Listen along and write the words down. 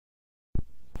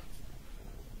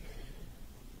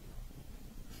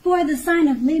For the sign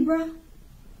of Libra,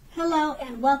 hello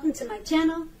and welcome to my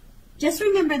channel. Just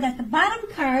remember that the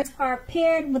bottom cards are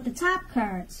paired with the top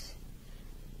cards.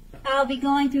 I'll be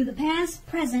going through the past,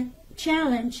 present,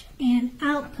 challenge, and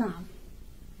outcome.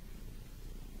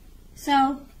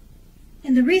 So,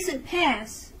 in the recent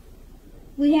past,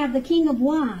 we have the King of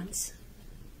Wands.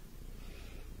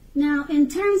 Now, in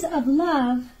terms of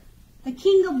love, the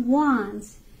King of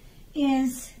Wands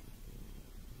is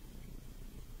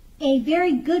a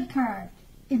very good card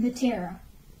in the tarot.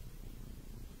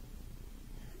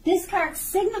 This card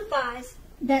signifies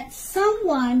that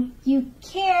someone you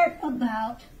cared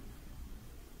about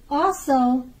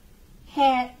also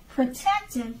had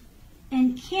protective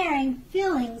and caring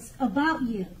feelings about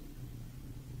you.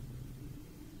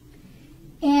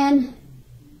 And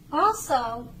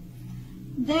also,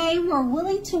 they were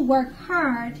willing to work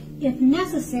hard, if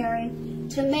necessary,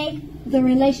 to make the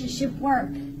relationship work.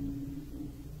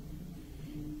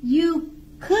 You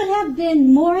could have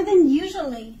been more than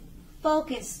usually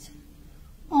focused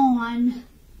on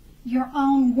your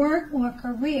own work or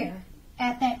career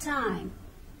at that time.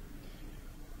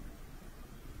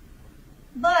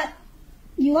 But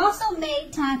you also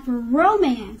made time for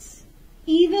romance,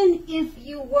 even if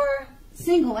you were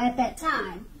single at that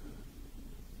time,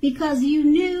 because you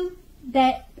knew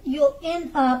that you'll end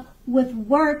up with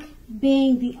work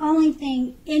being the only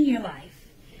thing in your life.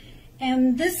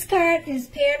 And this card is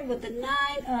paired with the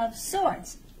Nine of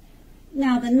Swords.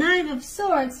 Now, the Nine of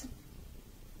Swords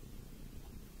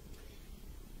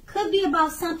could be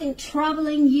about something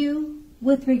troubling you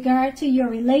with regard to your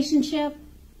relationship.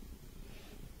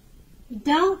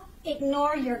 Don't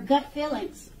ignore your gut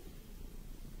feelings.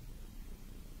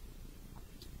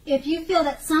 If you feel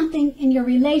that something in your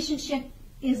relationship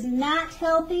is not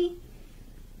healthy,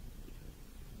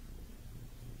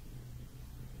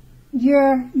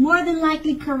 you're more than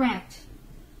likely correct.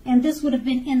 And this would have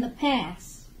been in the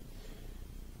past.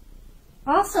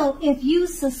 Also, if you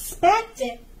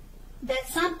suspected that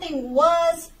something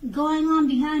was going on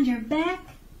behind your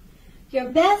back, your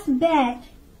best bet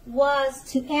was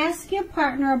to ask your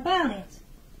partner about it.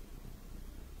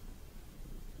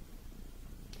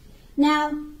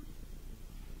 Now,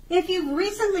 if you've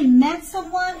recently met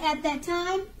someone at that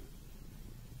time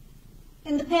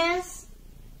in the past,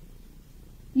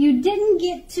 you didn't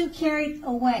get too carried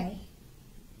away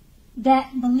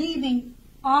that believing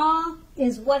all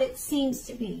is what it seems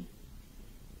to be.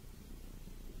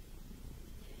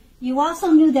 You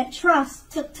also knew that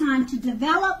trust took time to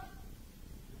develop,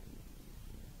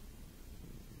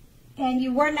 and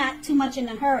you were not too much in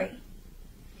a hurry.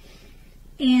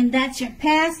 And that's your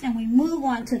past, and we move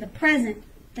on to the present.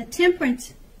 The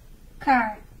Temperance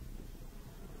card.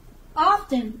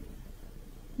 Often,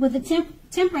 with the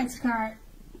Temperance card,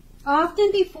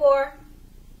 often before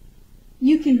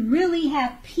you can really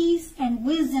have peace and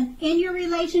wisdom in your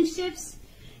relationships,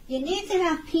 you need to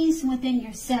have peace within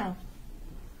yourself.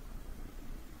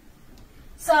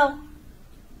 So,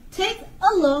 take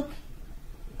a look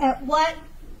at what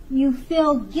you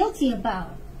feel guilty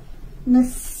about.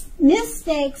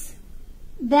 Mistakes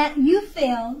that you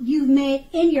feel you've made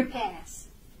in your past.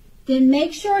 Then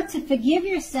make sure to forgive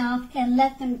yourself and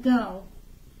let them go.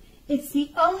 It's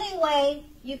the only way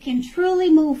you can truly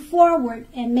move forward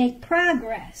and make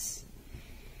progress.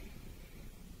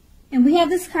 And we have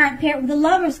this card paired with the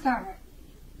Lover's card.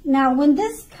 Now, when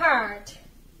this card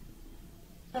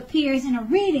appears in a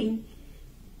reading,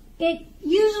 it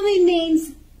usually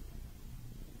means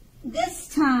this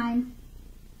time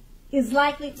is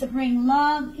likely to bring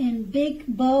love in big,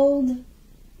 bold,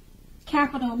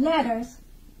 capital letters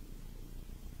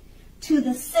to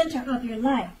the center of your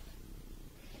life.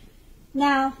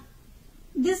 Now,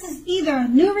 this is either a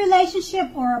new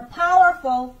relationship or a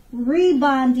powerful,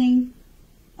 rebonding,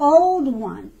 old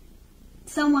one,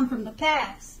 someone from the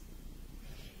past.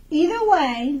 Either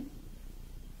way,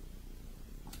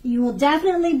 you will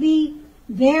definitely be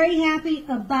very happy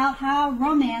about how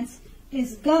romance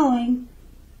is going,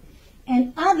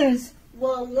 and others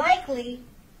will likely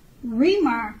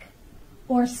remark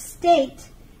or state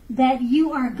that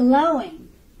you are glowing.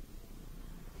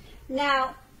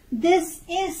 Now, this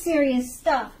is serious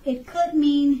stuff. It could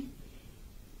mean,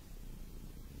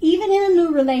 even in a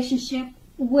new relationship,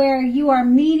 where you are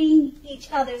meeting each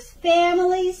other's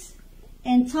families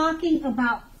and talking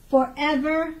about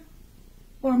forever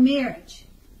or marriage.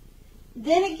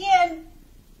 Then again,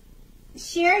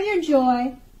 share your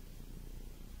joy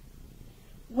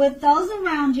with those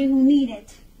around you who need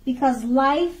it, because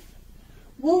life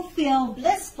will feel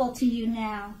blissful to you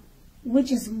now,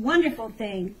 which is a wonderful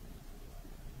thing.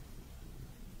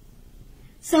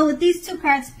 So with these two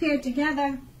cards paired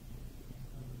together,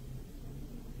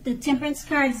 the Temperance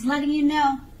card is letting you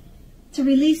know to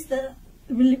release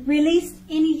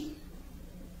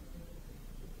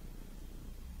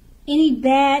any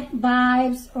bad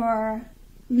vibes or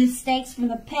mistakes from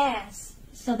the past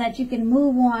so that you can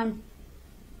move on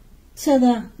to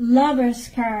the Lovers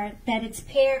card that it's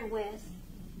paired with.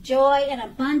 Joy and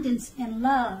abundance in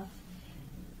love.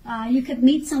 You could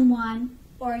meet someone,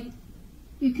 or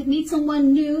you could meet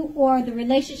someone new, or the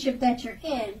relationship that you're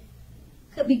in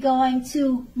could be going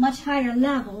to much higher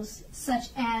levels, such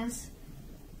as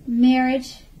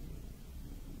marriage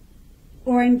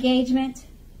or engagement.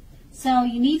 So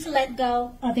you need to let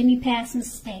go of any past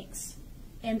mistakes.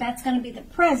 And that's going to be the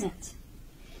present.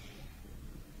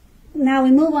 Now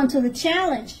we move on to the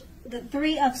challenge, the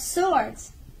Three of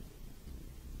Swords.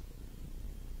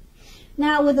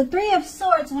 Now with the Three of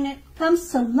Swords, when it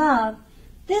comes to love,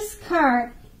 this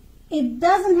card, it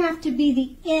doesn't have to be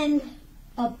the end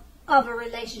of a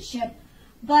relationship,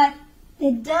 but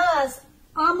it does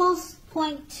almost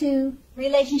point to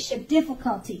relationship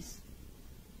difficulties.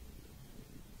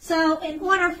 So in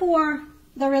order for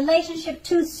the relationship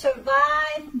to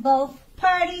survive, both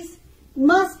parties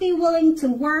must be willing to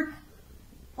work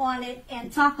on it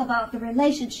and talk about the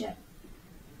relationship.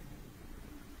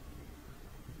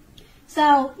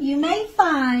 So you may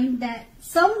find that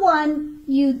someone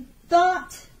you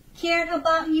thought cared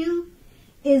about you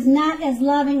is not as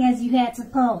loving as you had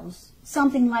supposed.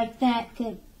 Something like that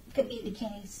could be the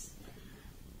case.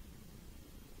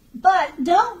 But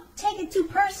don't take it too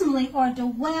personally or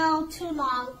dwell too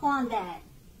long on that.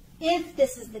 If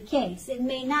this is the case, it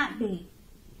may not be.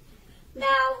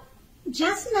 Now,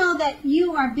 just know that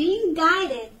you are being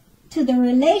guided to the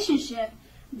relationship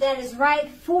that is right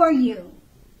for you.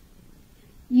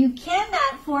 You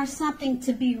cannot force something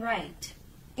to be right.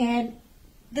 And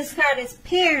this card is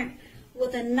paired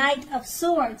with a Knight of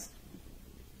Swords.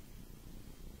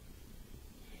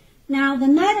 Now, the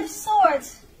Knight of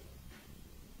Swords,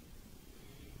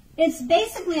 it's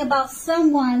basically about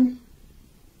someone,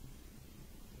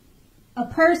 a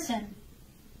person,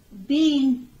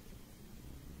 being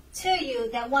to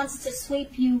you that wants to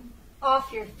sweep you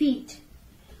off your feet,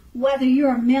 whether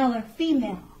you're a male or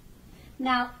female.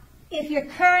 Now, if you're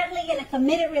currently in a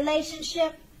committed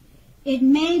relationship, it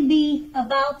may be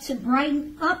about to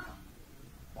brighten up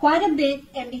quite a bit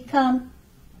and become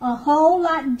a whole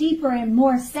lot deeper and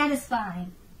more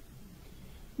satisfying.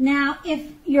 Now,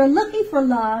 if you're looking for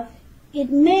love, it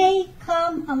may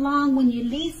come along when you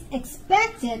least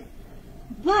expect it,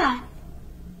 but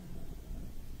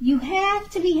you have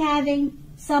to be having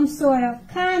some sort of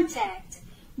contact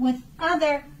with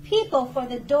other people for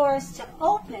the doors to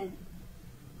open.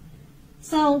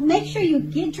 So make sure you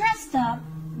get dressed up,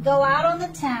 go out on the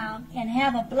town, and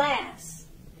have a blast.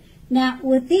 Now,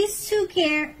 with these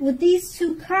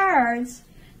two cards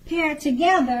paired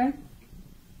together,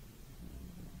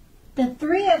 the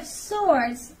Three of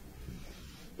Swords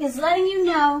is letting you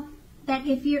know that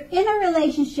if you're in a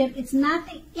relationship, it's not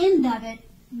the end of it,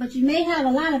 but you may have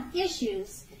a lot of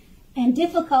issues and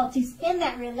difficulties in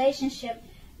that relationship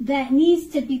that needs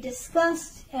to be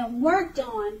discussed and worked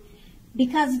on,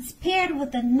 because it's paired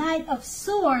with the Knight of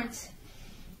Swords,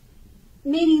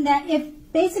 meaning that if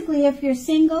you're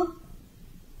single,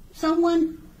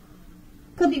 someone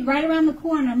could be right around the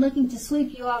corner looking to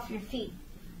sweep you off your feet,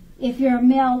 if you're a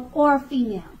male or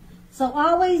female. So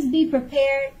always be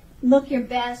prepared, look your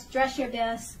best, dress your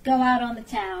best, go out on the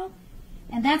town,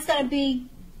 and that's going to be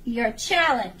your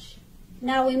challenge.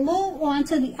 Now we move on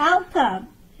to the outcome,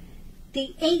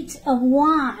 the Eight of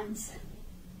Wands.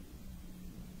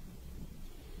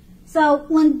 So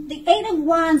when the Eight of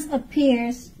Wands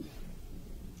appears,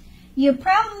 you're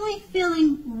probably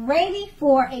feeling ready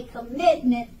for a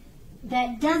commitment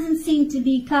that doesn't seem to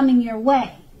be coming your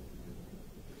way.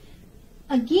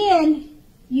 Again,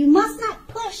 you must not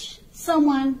push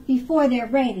someone before they're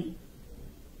ready.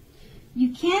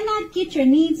 You cannot get your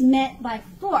needs met by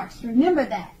force. Remember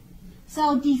that.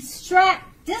 So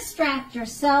distract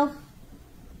yourself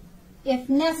if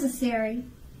necessary,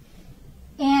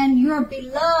 and your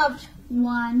beloved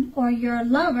one or your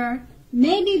lover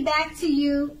may be back to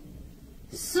you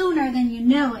sooner than you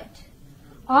know it,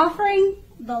 offering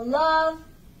the love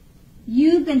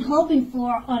you've been hoping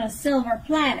for on a silver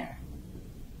platter.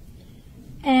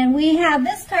 And we have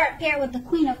this card paired with the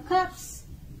Queen of Cups.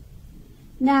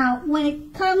 Now, when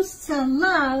it comes to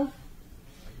love,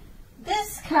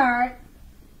 this card,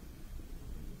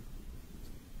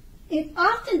 it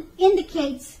often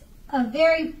indicates a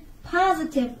very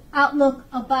positive outlook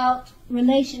about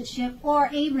relationship or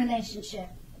a relationship.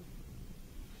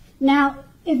 Now,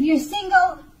 if you're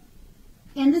single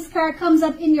and this card comes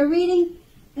up in your reading,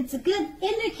 it's a good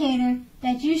indicator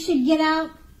that you should get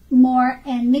out more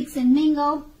and mix and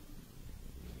mingle,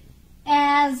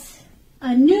 as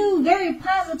a new, very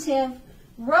positive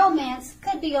romance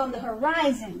could be on the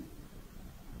horizon.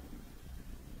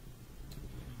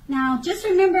 Now, just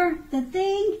remember, the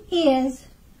thing is,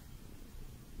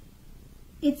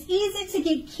 it's easy to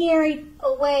get carried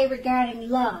away regarding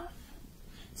love.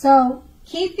 So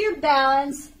keep your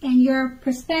balance and your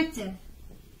perspective.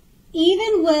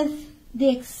 Even with the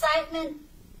excitement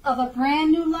of a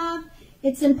brand new love,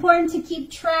 it's important to keep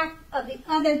track of the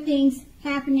other things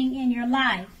happening in your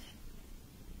life.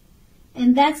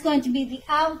 And that's going to be the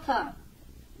outcome.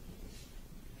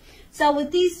 So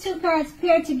with these two cards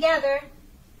paired together,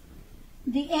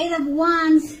 the Eight of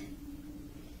Wands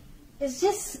is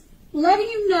just letting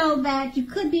you know that you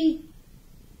could be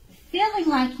feeling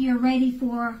like you're ready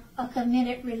for a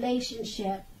committed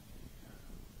relationship.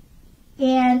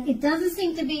 And it doesn't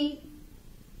seem to be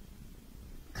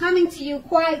coming to you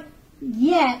quite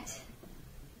yet.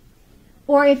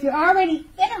 Or if you're already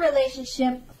in a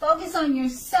relationship, focus on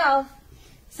yourself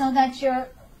so that your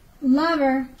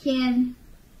lover can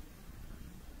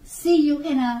see you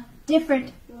in a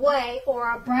different way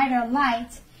or a brighter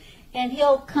light, and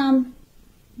he'll come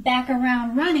back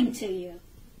around running to you.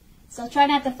 So try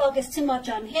not to focus too much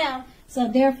on him, so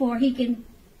therefore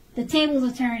the tables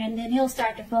will turn and then he'll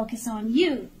start to focus on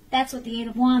you. That's what the Eight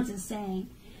of Wands is saying.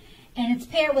 And it's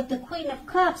paired with the Queen of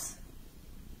Cups,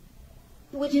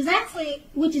 which is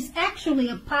actually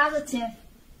a positive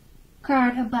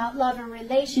card about love and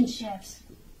relationships.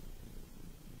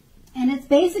 And it's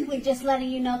basically just letting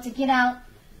you know to get out,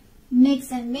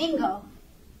 mix and mingle.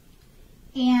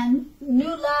 And new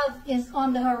love is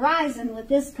on the horizon with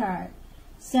this card.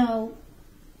 So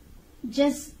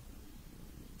just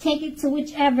take it to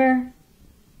whichever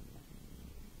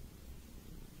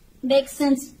makes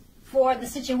sense for the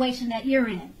situation that you're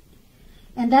in.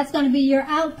 And that's going to be your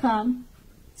outcome.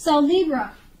 So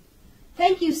Libra,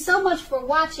 thank you so much for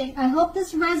watching. I hope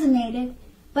this resonated.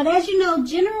 But as you know,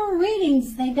 general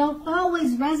readings, they don't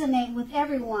always resonate with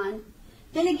everyone.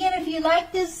 Then again, if you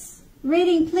like this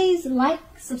reading, please like,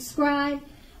 subscribe,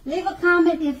 leave a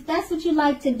comment if that's what you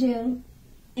like to do.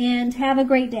 And have a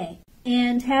great day.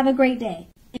 And have a great day.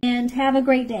 And have a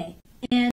great day.